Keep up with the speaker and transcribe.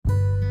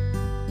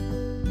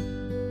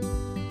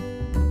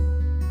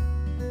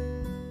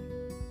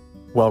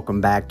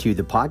Welcome back to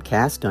the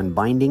podcast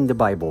Unbinding the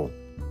Bible.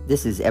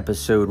 This is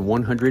episode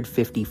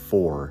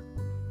 154,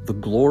 The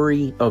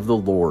Glory of the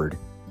Lord,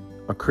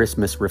 a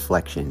Christmas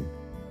Reflection.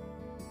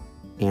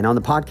 And on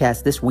the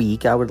podcast this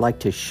week, I would like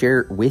to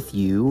share with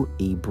you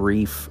a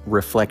brief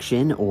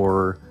reflection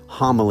or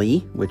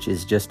homily, which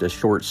is just a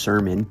short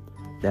sermon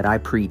that I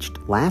preached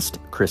last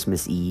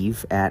Christmas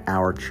Eve at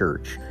our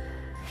church.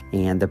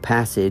 And the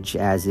passage,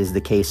 as is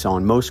the case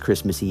on most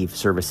Christmas Eve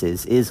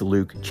services, is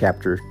Luke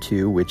chapter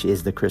 2, which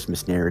is the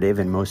Christmas narrative.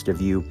 And most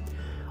of you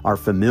are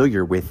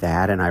familiar with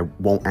that, and I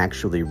won't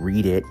actually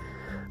read it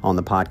on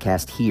the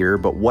podcast here.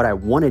 But what I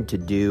wanted to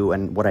do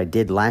and what I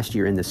did last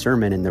year in the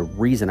sermon, and the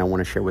reason I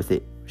want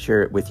to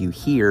share it with you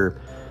here,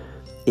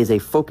 is a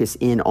focus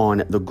in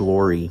on the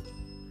glory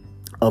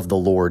of the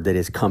Lord that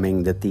is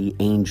coming, that the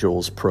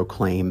angels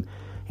proclaim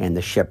and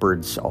the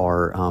shepherds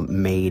are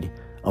made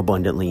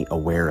abundantly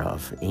aware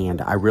of. And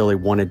I really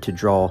wanted to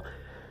draw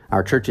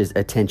our church's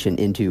attention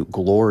into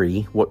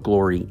glory, what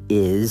glory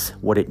is,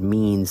 what it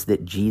means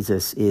that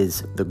Jesus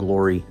is the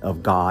glory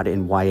of God,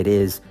 and why it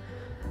is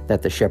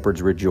that the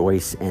shepherds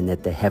rejoice and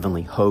that the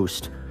heavenly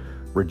host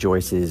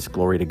rejoices.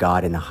 Glory to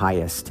God in the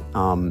highest.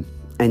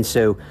 And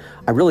so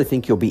I really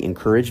think you'll be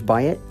encouraged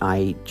by it.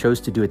 I chose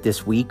to do it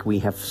this week. We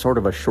have sort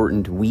of a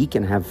shortened week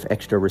and have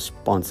extra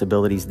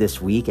responsibilities this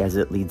week as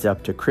it leads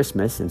up to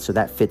Christmas. And so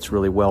that fits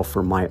really well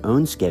for my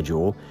own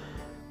schedule.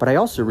 But I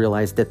also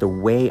realized that the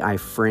way I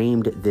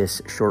framed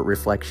this short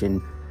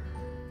reflection,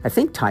 I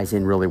think ties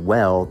in really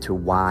well to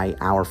why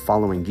our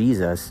following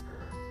Jesus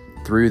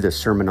through the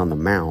Sermon on the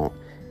Mount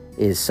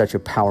is such a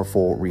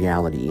powerful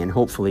reality. And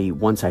hopefully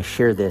once I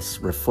share this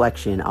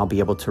reflection, I'll be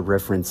able to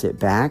reference it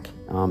back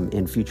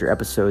in future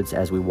episodes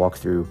as we walk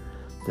through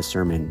the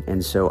sermon.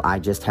 And so I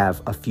just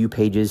have a few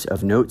pages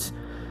of notes.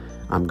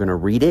 I'm going to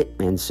read it.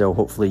 And so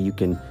hopefully you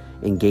can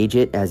engage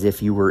it as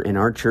if you were in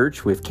our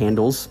church with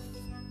candles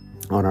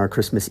on our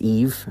Christmas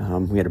Eve.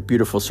 We had a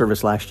beautiful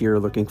service last year.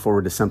 Looking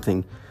forward to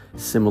something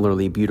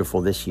similarly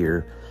beautiful this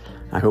year.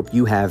 I hope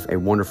you have a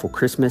wonderful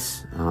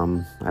Christmas.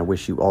 I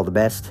wish you all the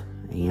best.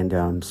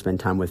 And spend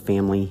time with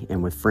family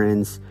and with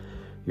friends.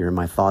 You're in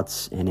my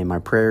thoughts and in my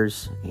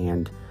prayers,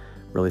 and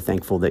really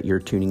thankful that you're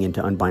tuning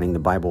into Unbinding the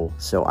Bible.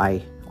 So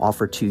I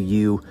offer to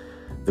you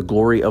the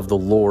glory of the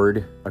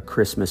Lord, a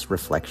Christmas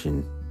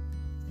reflection.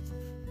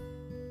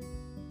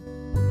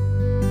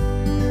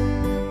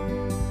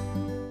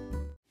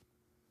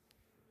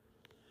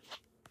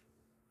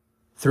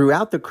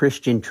 Throughout the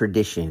Christian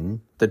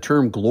tradition, the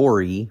term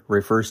glory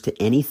refers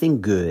to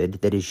anything good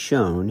that is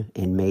shown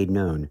and made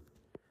known.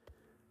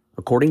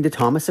 According to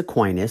Thomas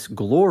Aquinas,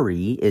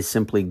 glory is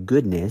simply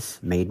goodness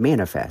made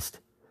manifest.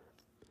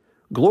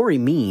 Glory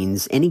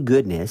means any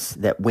goodness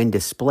that, when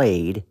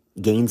displayed,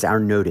 gains our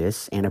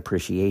notice and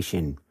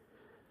appreciation.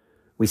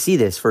 We see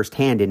this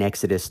firsthand in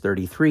Exodus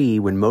 33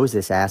 when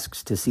Moses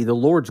asks to see the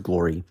Lord's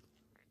glory.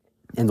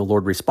 And the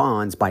Lord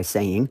responds by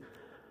saying,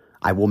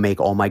 "I will make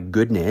all my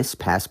goodness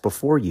pass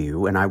before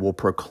you, and I will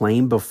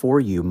proclaim before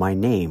you my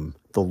name,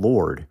 the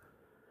Lord.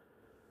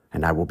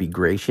 And I will be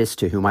gracious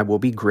to whom I will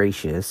be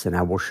gracious, and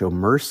I will show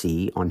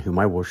mercy on whom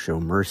I will show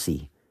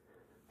mercy."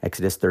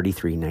 Exodus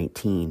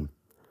 33:19.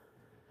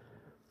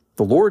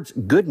 The Lord's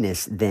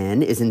goodness,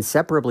 then, is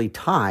inseparably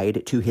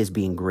tied to his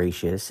being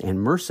gracious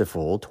and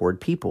merciful toward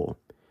people.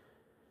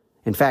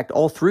 In fact,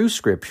 all through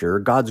Scripture,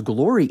 God's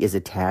glory is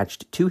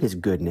attached to his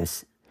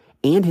goodness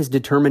and his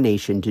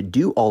determination to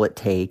do all it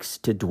takes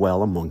to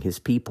dwell among his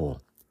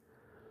people.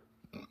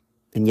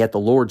 And yet the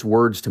Lord's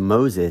words to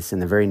Moses in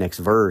the very next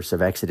verse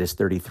of Exodus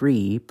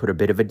 33 put a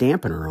bit of a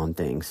dampener on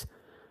things.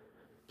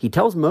 He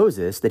tells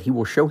Moses that he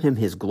will show him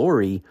his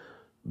glory,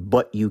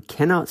 but you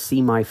cannot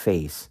see my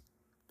face,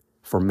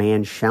 for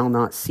man shall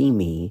not see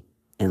me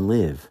and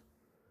live.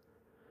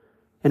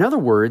 In other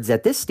words,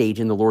 at this stage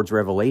in the Lord's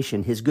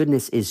revelation, his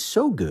goodness is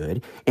so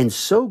good and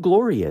so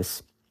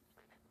glorious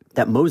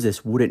that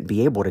Moses wouldn't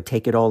be able to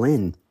take it all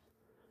in.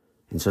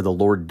 And so the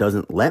Lord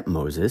doesn't let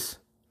Moses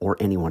or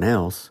anyone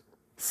else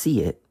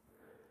see it.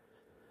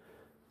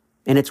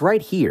 And it's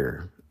right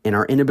here in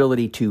our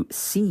inability to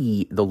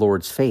see the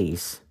Lord's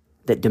face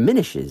that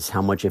diminishes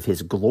how much of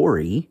his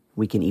glory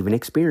we can even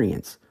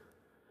experience.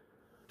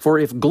 For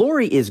if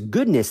glory is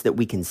goodness that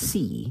we can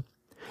see,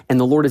 and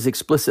the Lord is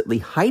explicitly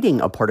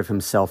hiding a part of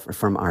himself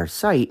from our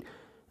sight,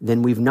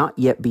 then we've not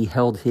yet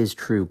beheld his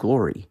true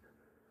glory.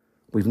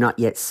 We've not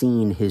yet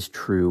seen his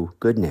true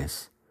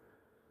goodness.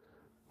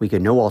 We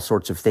can know all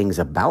sorts of things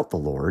about the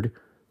Lord,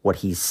 what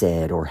he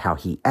said or how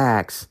he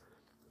acts,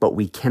 but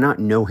we cannot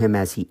know him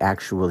as he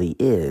actually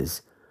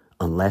is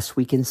unless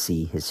we can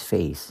see his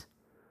face.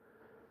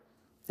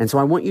 And so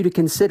I want you to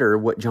consider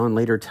what John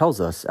later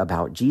tells us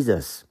about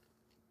Jesus.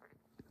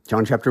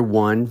 John chapter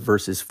 1,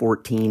 verses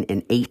 14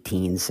 and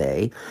 18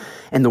 say,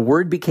 "And the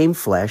Word became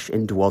flesh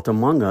and dwelt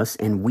among us,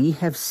 and we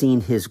have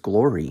seen his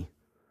glory.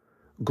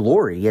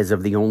 Glory as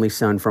of the only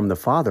Son from the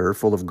Father,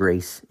 full of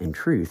grace and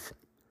truth.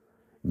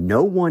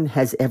 No one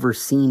has ever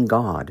seen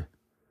God.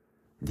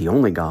 The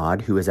only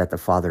God who is at the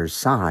Father's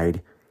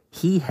side,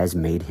 he has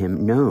made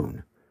him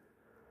known."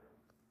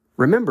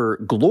 Remember,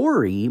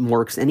 glory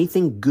marks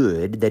anything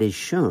good that is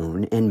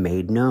shown and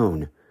made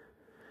known.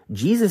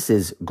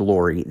 Jesus'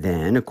 glory,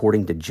 then,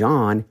 according to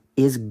John,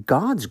 is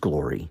God's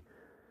glory.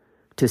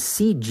 To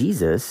see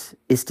Jesus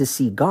is to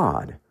see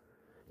God.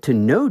 To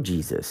know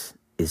Jesus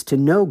is to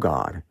know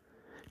God.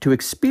 To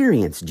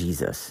experience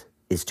Jesus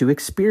is to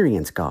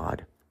experience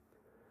God.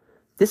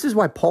 This is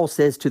why Paul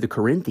says to the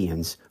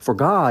Corinthians, "For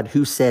God,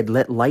 who said,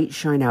 'Let light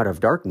shine out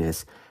of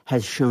darkness,'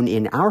 has shone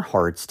in our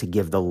hearts to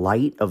give the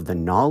light of the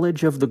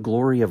knowledge of the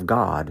glory of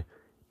God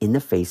in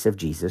the face of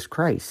Jesus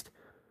Christ."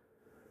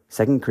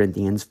 2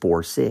 Corinthians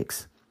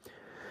 4:6.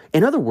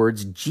 In other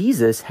words,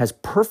 Jesus has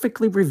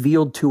perfectly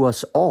revealed to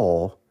us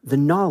all the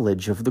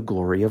knowledge of the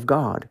glory of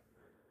God.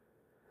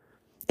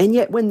 And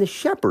yet when the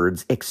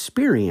shepherds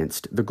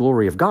experienced the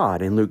glory of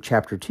God in Luke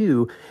chapter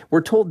 2,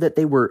 we're told that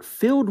they were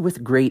filled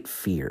with great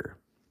fear.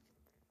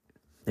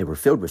 They were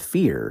filled with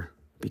fear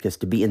because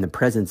to be in the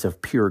presence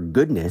of pure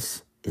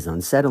goodness is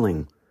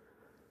unsettling.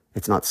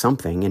 It's not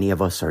something any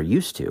of us are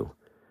used to.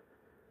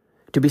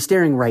 To be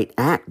staring right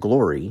at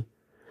glory,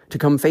 to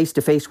come face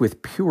to face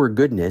with pure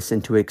goodness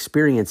and to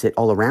experience it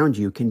all around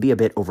you can be a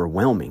bit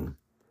overwhelming.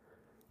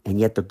 And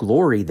yet the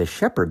glory the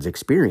shepherds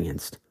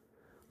experienced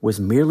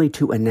was merely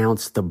to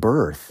announce the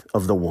birth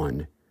of the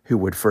one who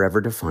would forever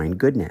define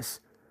goodness.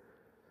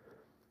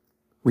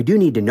 We do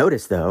need to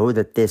notice, though,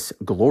 that this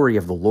glory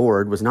of the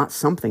Lord was not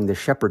something the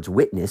shepherds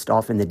witnessed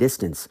off in the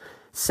distance,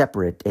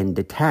 separate and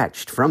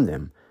detached from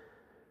them.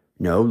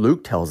 No,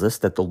 Luke tells us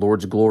that the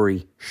Lord's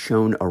glory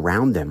shone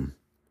around them.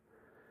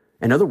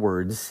 In other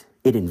words,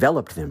 it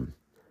enveloped them.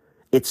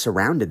 It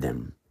surrounded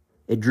them.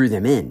 It drew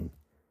them in.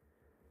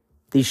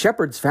 These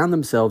shepherds found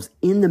themselves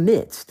in the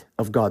midst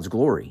of God's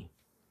glory.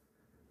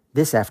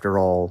 This, after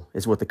all,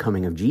 is what the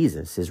coming of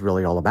Jesus is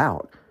really all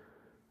about.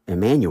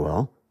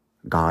 Emmanuel,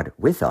 God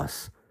with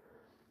us.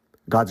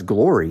 God's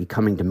glory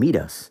coming to meet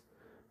us,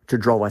 to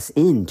draw us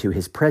into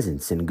his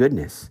presence and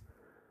goodness.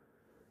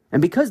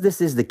 And because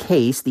this is the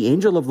case, the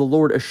angel of the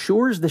Lord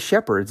assures the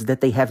shepherds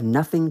that they have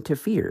nothing to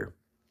fear.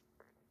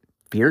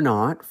 "Fear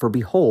not, for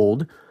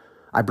behold,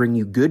 I bring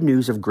you good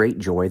news of great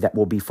joy that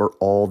will be for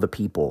all the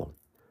people."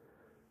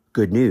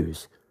 Good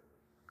news,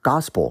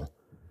 gospel,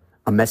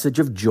 a message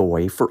of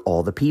joy for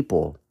all the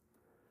people.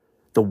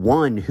 The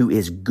one who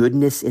is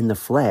goodness in the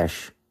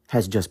flesh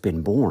has just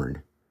been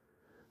born.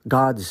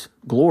 God's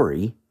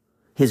glory,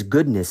 his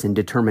goodness and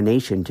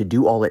determination to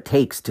do all it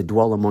takes to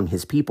dwell among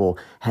his people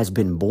has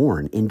been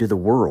born into the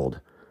world.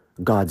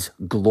 God's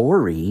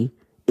glory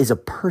is a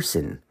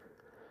person.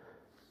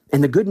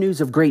 And the good news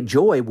of great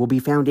joy will be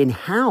found in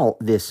how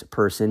this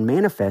person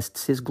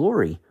manifests his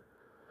glory,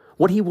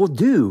 what he will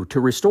do to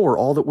restore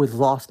all that was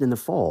lost in the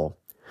fall,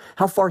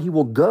 how far he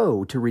will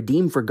go to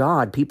redeem for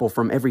God people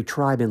from every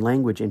tribe and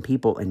language and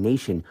people and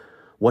nation,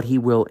 what he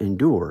will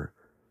endure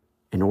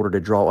in order to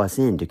draw us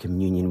into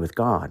communion with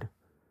God.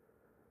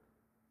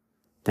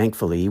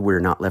 Thankfully, we're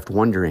not left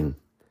wondering,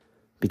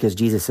 because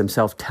Jesus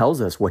himself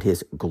tells us what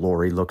his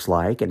glory looks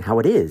like and how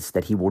it is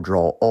that he will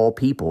draw all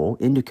people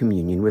into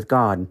communion with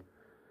God.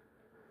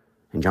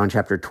 In John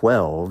chapter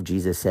 12,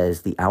 Jesus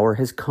says, "The hour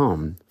has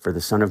come for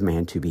the Son of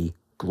Man to be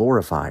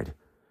glorified.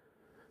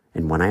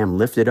 And when I am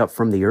lifted up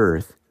from the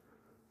earth,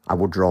 I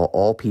will draw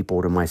all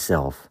people to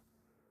myself."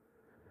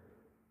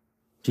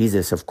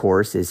 Jesus, of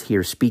course, is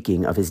here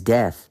speaking of his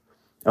death,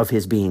 of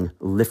his being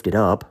lifted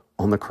up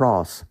on the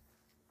cross.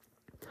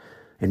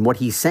 And what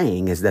he's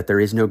saying is that there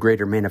is no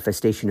greater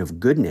manifestation of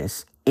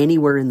goodness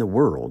anywhere in the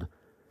world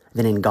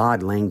than in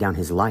God laying down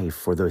his life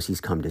for those he's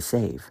come to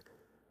save.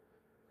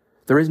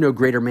 There is no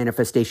greater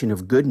manifestation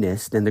of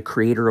goodness than the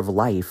creator of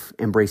life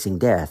embracing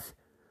death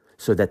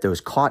so that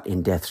those caught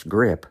in death's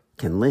grip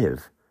can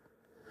live.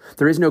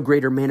 There is no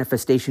greater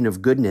manifestation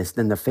of goodness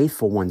than the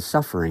faithful one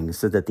suffering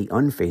so that the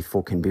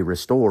unfaithful can be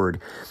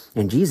restored.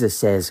 And Jesus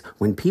says,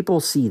 when people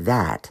see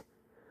that,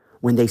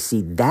 when they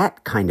see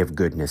that kind of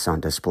goodness on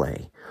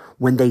display,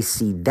 when they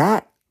see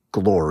that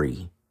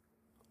glory,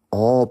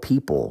 all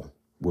people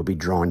will be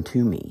drawn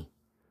to me.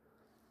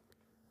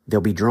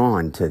 They'll be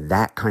drawn to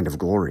that kind of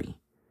glory,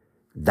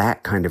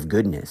 that kind of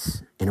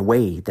goodness in a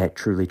way that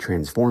truly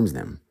transforms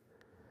them.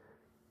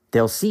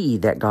 They'll see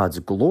that God's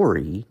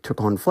glory took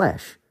on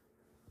flesh,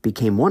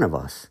 became one of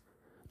us,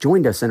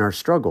 joined us in our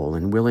struggle,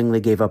 and willingly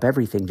gave up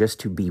everything just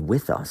to be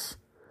with us.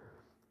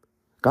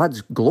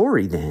 God's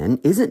glory, then,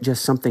 isn't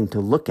just something to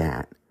look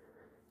at.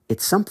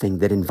 It's something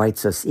that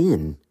invites us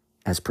in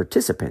as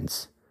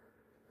participants.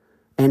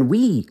 And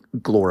we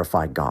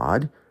glorify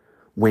God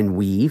when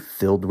we,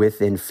 filled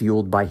with and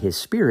fueled by his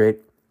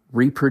Spirit,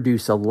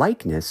 reproduce a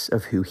likeness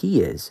of who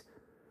he is,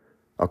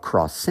 a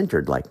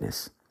cross-centered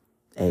likeness,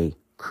 a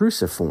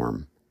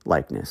cruciform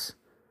likeness.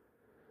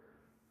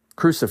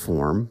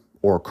 Cruciform,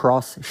 or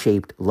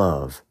cross-shaped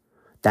love,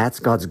 that's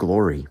God's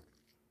glory.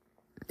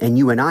 And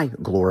you and I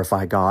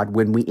glorify God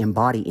when we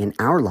embody in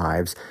our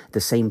lives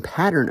the same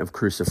pattern of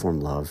cruciform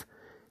love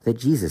that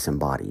Jesus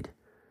embodied.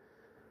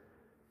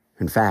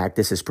 In fact,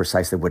 this is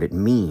precisely what it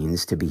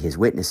means to be his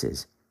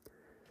witnesses.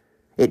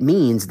 It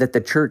means that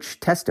the church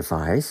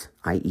testifies,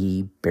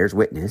 i.e., bears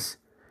witness,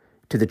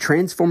 to the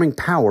transforming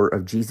power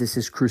of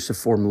Jesus'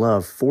 cruciform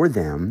love for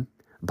them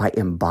by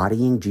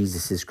embodying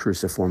Jesus'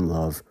 cruciform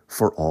love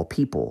for all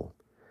people.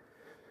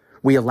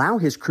 We allow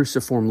his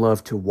cruciform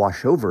love to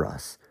wash over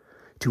us,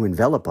 to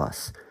envelop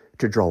us,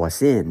 to draw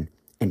us in,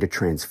 and to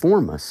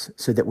transform us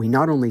so that we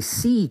not only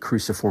see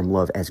cruciform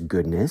love as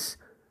goodness,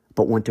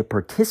 but want to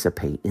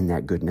participate in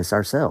that goodness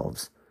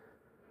ourselves.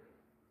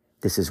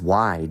 This is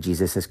why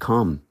Jesus has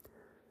come.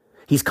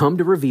 He's come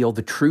to reveal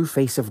the true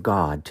face of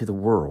God to the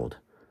world.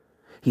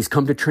 He's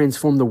come to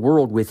transform the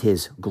world with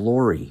his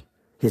glory,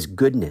 his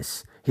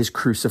goodness, his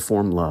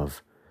cruciform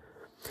love.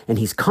 And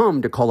he's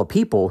come to call a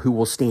people who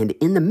will stand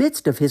in the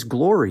midst of his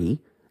glory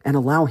and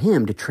allow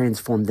him to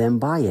transform them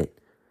by it.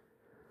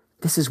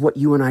 This is what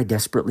you and I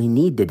desperately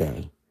need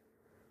today.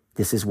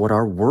 This is what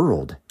our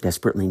world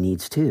desperately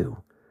needs too.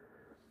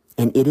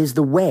 And it is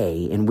the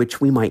way in which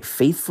we might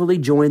faithfully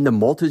join the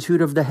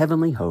multitude of the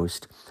heavenly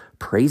host,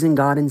 praising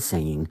God and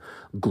saying,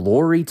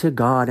 "Glory to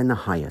God in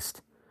the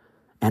highest,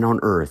 and on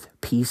earth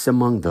peace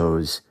among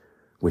those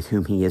with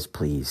whom he is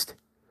pleased."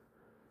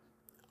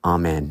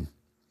 Amen.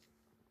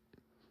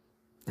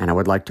 And I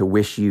would like to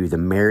wish you the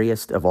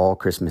merriest of all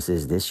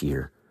Christmases this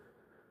year.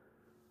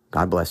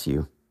 God bless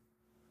you.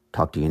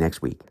 Talk to you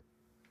next week.